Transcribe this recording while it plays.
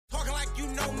You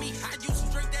know me, I used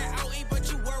to drink that OE, but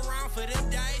you were around for them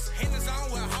days. Hands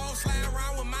on with hoes, sliding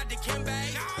around with my Dikembe.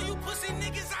 Now all you pussy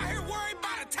niggas out here worried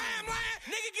about a timeline.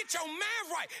 Nigga, get your man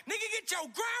right. Nigga, get your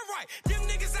grind right. Them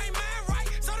niggas ain't mad right,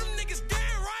 so them niggas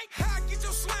damn right. How I get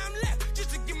your slime left,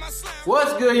 just to get my slime.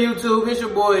 What's good, YouTube? It's your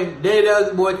boy, Daddy the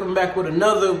Ugly Boy, coming back with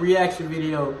another reaction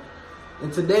video.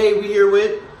 And today we here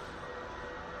with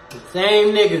the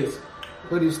same niggas.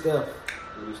 Hoodie stuff,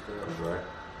 right?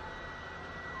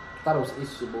 Thought it was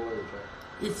It's Your Boy, right?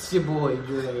 It's your boy,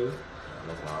 Dre.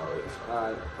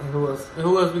 Alright, and who else? And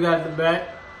who else we got at the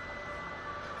back?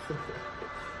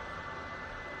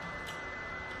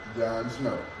 Jon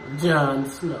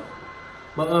Snow.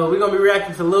 But we're gonna be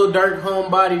reacting to Lil Durk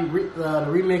Homebody, the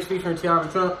remix featuring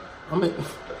Teyana Trump.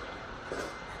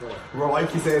 Bro,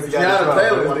 like he says, he got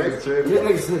Taylor. What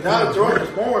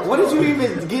did you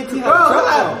even get to? Bro,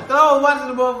 I was watching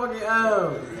the motherfucking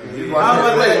no. Did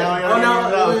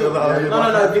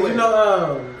you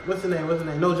know what's the name?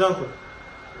 No Jumper.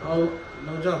 Oh,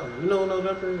 No Jumper. You know what No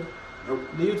Jumper is? Nope.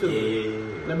 The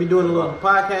YouTuber. They be doing a little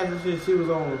podcast and shit. She was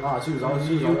on. She was on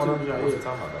YouTube. one of them. What's he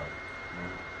talking about?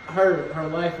 Her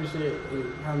life and shit,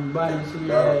 her body she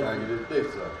had.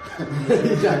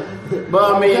 But I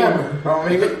mean,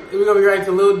 we're gonna be right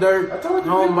to Lil Durk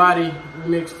Homebody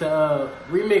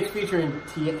remix featuring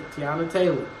Teyana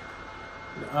Taylor.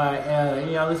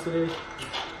 Any y'all listen to this?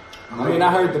 I mean,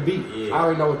 I heard the beat. Yeah. I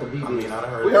already know what the beat is. We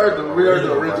heard the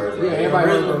original. Yeah, everybody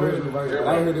heard the original version. I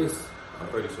heard this. I'm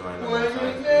pretty sure I know.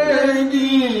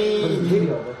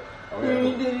 Video.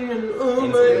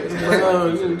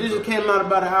 This just came out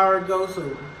about an hour ago, so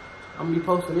I'm gonna be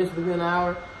posting this within an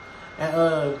hour.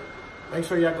 And make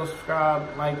sure y'all go subscribe,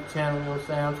 like the channel. You know what I'm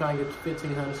saying? I'm trying to get to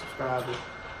 1,500 subscribers.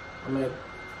 I'm at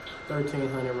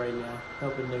 1,300 right now,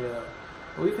 helping nigga out.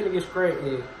 But we finna get straight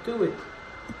to it.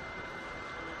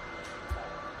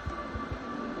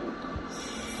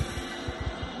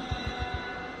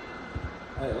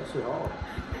 Hey, that shit hard.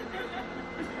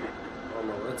 I don't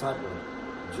know what type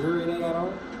of jewelry they got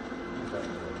on.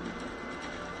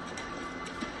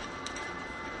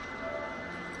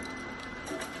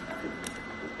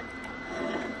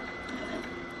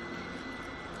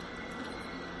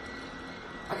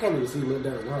 I can't even see Lil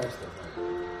Durk wearing stuff like that.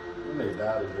 You nigga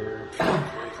died of here.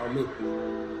 On me.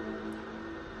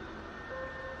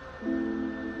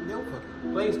 Yo,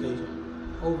 fucking PlayStation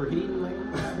overheating like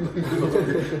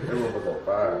Everyone was on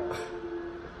fire.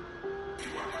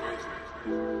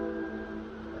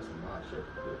 That's some mod shit.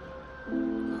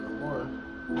 not no more.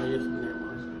 Oh, yes, never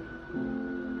mind.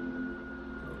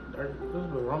 This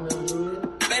is what Romeo doing.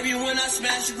 Baby, when I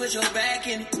smash you, put your back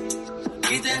in it.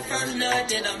 Get that first nut,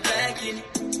 then I'm back in it.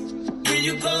 When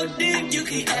you go deep, you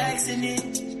keep asking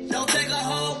it. Don't take a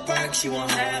whole perk, she want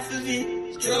half of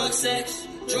it. Drug sex,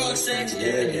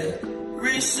 yeah.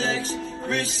 Rich sex,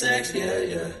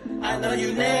 yeah. I know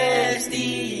you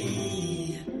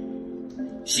nasty.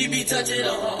 She be touching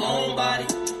on her own body.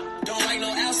 Don't like no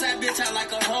outside bitch, I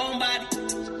like a homebody.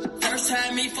 First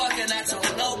time me fucking, I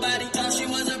told nobody. Thought she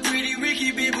was a pretty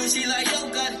Ricky bitch, but she like, yo,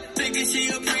 got it. Thinking she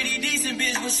a pretty decent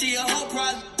bitch, but she a whole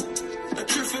problem. A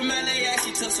trip from LA,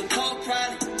 she took some coke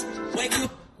probably. Wake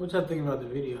up. What y'all think about the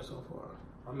video so far?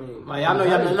 I mean, Like, I know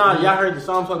y'all heard the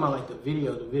song. I'm talking about like the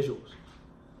video, the visuals.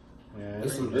 Yeah,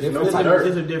 it's no different. Durk.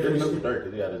 It's a different. It's no Durk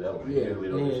because he got his element. Yeah,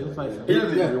 it's like He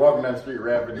usually be walking down the street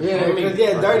rapping. yeah,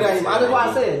 Durk ain't. That's why I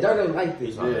said Durk ain't like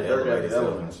this. Yeah, Durk got his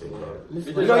element.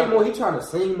 You know, he trying to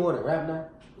sing more than rap now.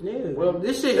 Yeah, Well,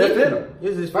 this shit that's hit him. him.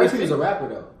 This is First, he was a rapper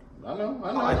though. I know.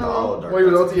 like the old Durk. Well,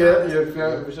 he was OTF, yeah,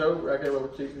 for sure. I came up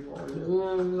with chicks before. It's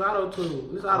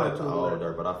auto-tune. It's I like the auto-tune. old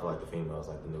Durk, but I feel like the females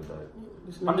like the new Durk.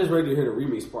 I'm just ready to hear the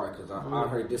remix part because I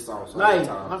heard this song so Like, many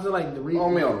times. I feel like the remix.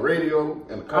 On me on the radio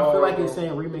and the car. I feel like it's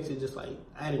saying remix is just like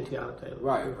adding Teyana Taylor.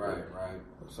 Right.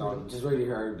 So I'm just ready to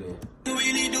hear her then. You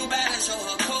really do better, show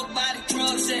her coke body,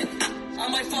 drug set. I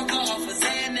might fuck her off a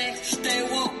Xanax, stay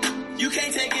woke. You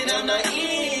can't take it, I'm not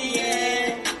in,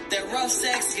 yeah. That rough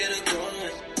sex, get her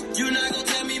going. You not gonna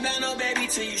tell me about no baby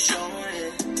till you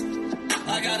showing.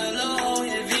 I got a low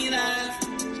in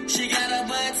V-Live. She got a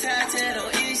butt tattooed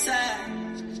on each side.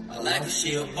 I like her,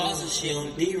 she a boss and she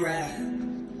on D-Ride.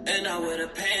 And I wear the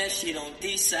pants, she don't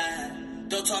decide.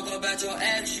 Don't talk about your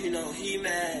ex, you know he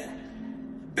mad.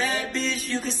 Bad bitch,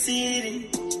 you can see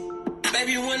it.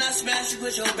 Baby, when I smash you,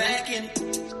 put your back in it.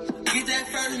 Get that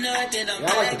first nut, then I'm I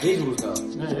like back the in it. visuals though.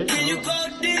 When you go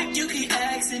deep, you keep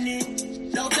asking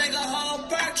it. Don't take a whole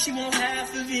perk, she want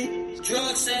half of it.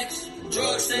 Drug sex,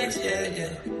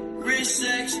 yeah. Rich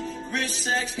sex,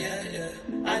 yeah.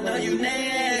 I know you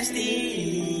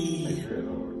nasty.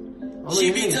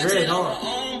 She be touching on her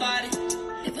own body.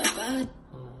 If I find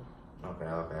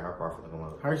Her part finna come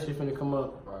up. Her shit finna come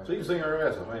up. Right. So you can sing her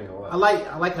ass off, I ain't gonna lie.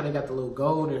 I like how they got the little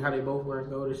gold and how they both wearing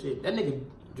gold and shit. That nigga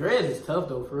Dreads is tough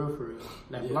though, for real.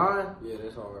 That blonde. Yeah,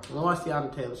 that's hard. When I watch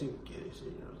Teyana Taylor, she can get it shit.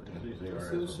 You know what I'm saying? You sing her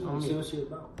ass off. See what she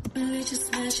about. Really just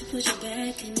smash you, put your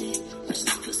back in it. Watch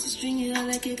this pussy string it out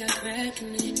like it got crack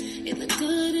in it. It look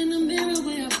good in the mirror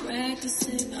where I practice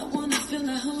it. I wanna feel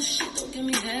that whole shit, don't give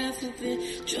me half of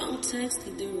it. Drunk text,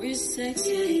 the wrist sex,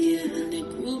 yeah. And then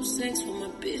group sex with my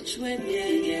bitch wet,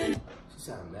 yeah. She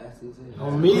sound nasty as hell.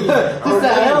 On me. She sound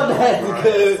hell nasty,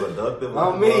 cuz. Productive.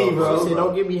 On me, bro. She said,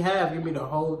 don't give me half, give me the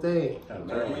whole thing.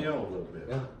 Kinda turned me on a little bit.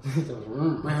 Yeah.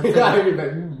 I I heard it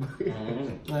back.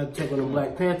 had to take one of them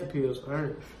Black Panther pills for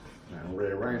her. Man,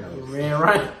 Red Rhino. Ran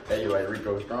right. Hey, you like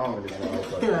Rico Strong?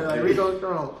 Like Rico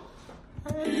Strong.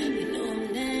 You know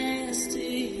I'm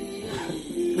nasty.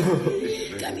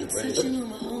 Got me touching on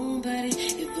my own body.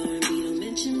 If R&B don't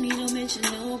mention me, don't mention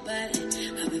nobody.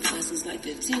 I've been fine since like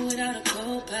 15 without a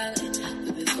co-pilot.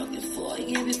 We've been fucking 4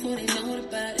 years before they know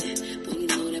about it. Boy, you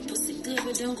know that pussy good,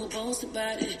 but don't go boast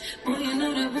about it. Boy, you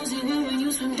know that pussy good when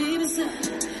you swim deep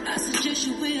inside. I suggest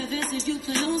you wear a vest if you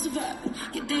plan on surviving.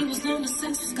 Your day was on the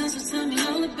sex, was guns, so tell me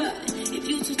all about it. If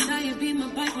you too tired, be my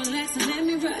bike, relax and let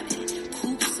me ride it.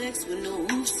 Hoop sex with no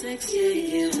hoop sex,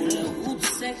 yeah. No hoop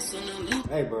sex on no loop.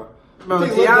 Hey, bro. Bro,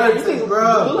 Teyana,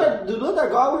 bro. Do you look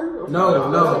like God?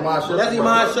 No. That's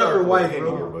Iman Shumpert wife,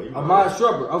 bro. Ahmad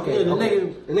Shumpert. Okay. Yeah, the okay.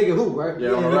 nigga- The nigga who, right? Yeah,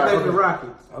 Yeah, on the they played Rockets. the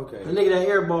Rockets. Okay. The nigga that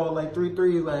airball like 3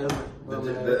 threes last night.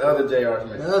 The other J.R.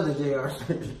 Smith. The other JR.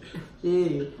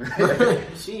 Yeah.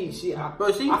 She, Bro,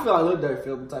 I feel like Lil Durk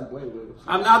felt the type of way with her.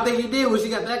 I think he did when she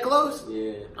got that close.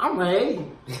 Yeah. I'm like, hey.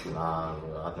 Nah,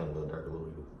 bro, I think Lil Durk a little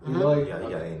bit. You know Yeah,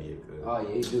 he got India good. Oh,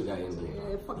 yeah, he do got India.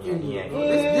 Man, fuck Yeah, you. he ain't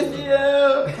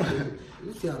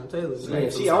This Teyana Taylor. Yeah,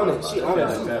 she on it. She on She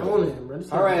it. on it, bro. This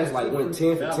Her Teyana- ass like went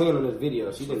 10 for 10 on this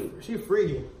video. She didn't. She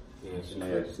freaky. Yeah, she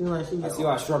Yeah. She like she I see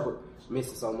why Shumpert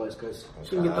missed it so much because She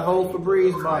can get the whole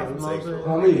Febreze bottle. You know what I'm saying?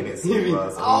 On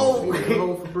me. Oh, the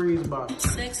whole Febreze bottle.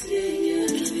 Sex, yeah.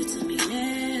 Give it to me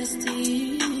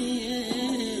nasty.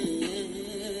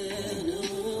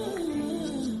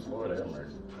 Lord have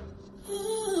mercy.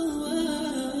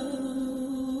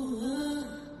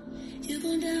 You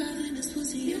gon' dive in this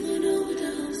pussy, you gon'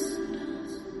 overdose.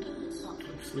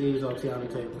 Sleeves on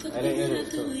Teyana Taylor. Put That me ain't in it,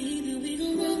 after we even, we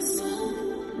gon' rock the song.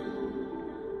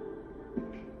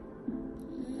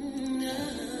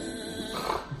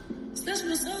 Smash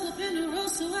my soul up in the road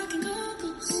so I can go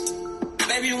goose.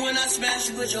 Baby, when I smash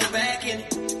you, put your back in it.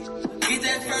 Get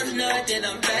that first nut, then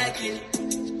I'm back in it.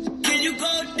 Can you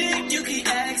go deep? You keep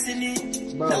asking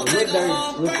it. Bro, Don't look take a there,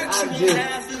 whole look, perk, I you want just-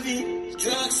 half of it.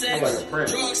 Drug sex, like a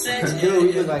prince. drug sex,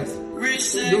 dude, he look like rich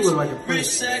sex, Dude look like a rich prince.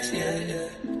 sex, yeah.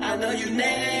 I know you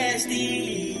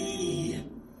nasty.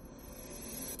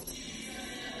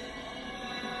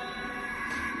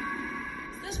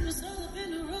 Smash my soul up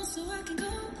in the road so I can go.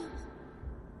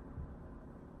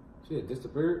 shit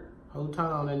disappeared. Whole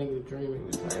time that nigga dreaming.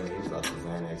 He's like the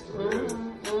Xanax for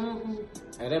real.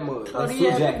 Hey, that mother, Oh, that he suit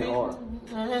had jacket to be-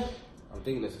 hard. I'm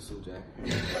thinking it's a suit jacket.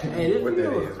 Hey, this What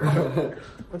that is, right?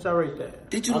 What y'all rate that?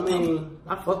 Did you I mean,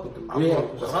 I fuck with them. yeah.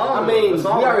 The song, I mean, the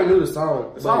song, we already knew the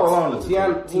song. The song alone is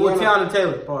Teyana, What Teyana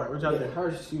Taylor part? What y'all think?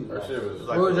 her she was Her like, shit was It's like,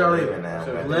 like What was y'all 11 rating? now,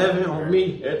 Sure. man. 11 on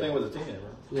me. everything was a 10, bro.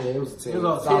 yeah, it was a 10. It was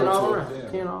all 10 Solid all 10.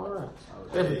 around. 10 all around.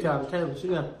 That's what Teyana Taylor. She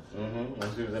got When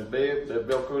she was in bed, that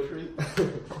Velcro Street.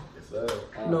 It's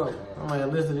no. I might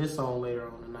listen to this song later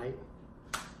on tonight.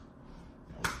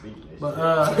 I'm speaking this But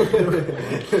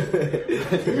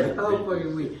shit. oh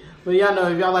fucking weak. But y'all know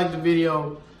if y'all like the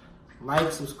video,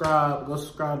 like, subscribe, go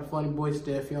subscribe to Funny Boy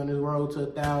Steph. He on his road to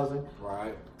 1,000.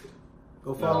 Right.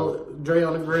 Go follow Dre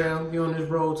on the gram. He on his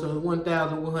road to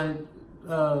 1,100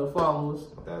 followers.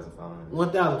 1,500.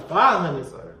 1,500. Yes,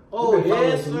 sir. Oh You been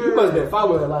yes, following- sir. You must have been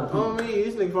following a lot of Oh people. me,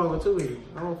 this nigga following too easy.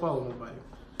 I don't follow nobody.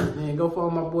 Then go follow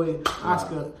my boy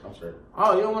Oscar. I'm sure.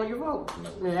 Oh, you don't want to give up? No.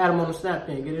 Man, add him on the Snap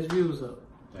then, get his views up.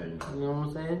 Yeah, you know. You know what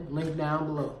I'm saying? Link down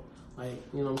below. Like,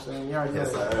 you know what I'm saying? You already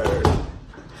Yes, know. sir.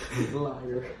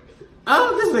 Liar.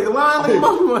 Oh, this nigga lying like a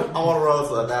motherfucker. I'm on the road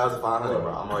to 1,500,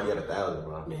 bro. I'm already at 1,000,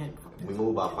 bro. Man, We move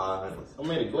about 500. I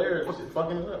mean, the glare, this shit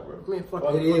fucking it up, bro. man, fuck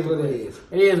It is what it is.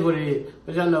 It is what it is.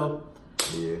 But y'all know,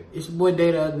 Yeah. it's your boy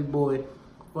Day the Ugly Boy,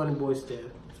 Funny Boy Steph,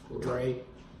 Dre,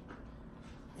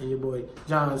 and your boy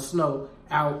John Snow.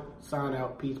 Out, sign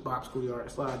out, peace, Bob,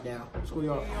 Schoolyard, slide down,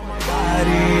 Schoolyard. Body,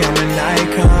 I'm an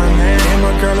icon, man. And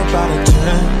my girl about a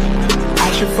 10.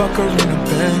 I should fuck her in the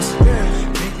Benz.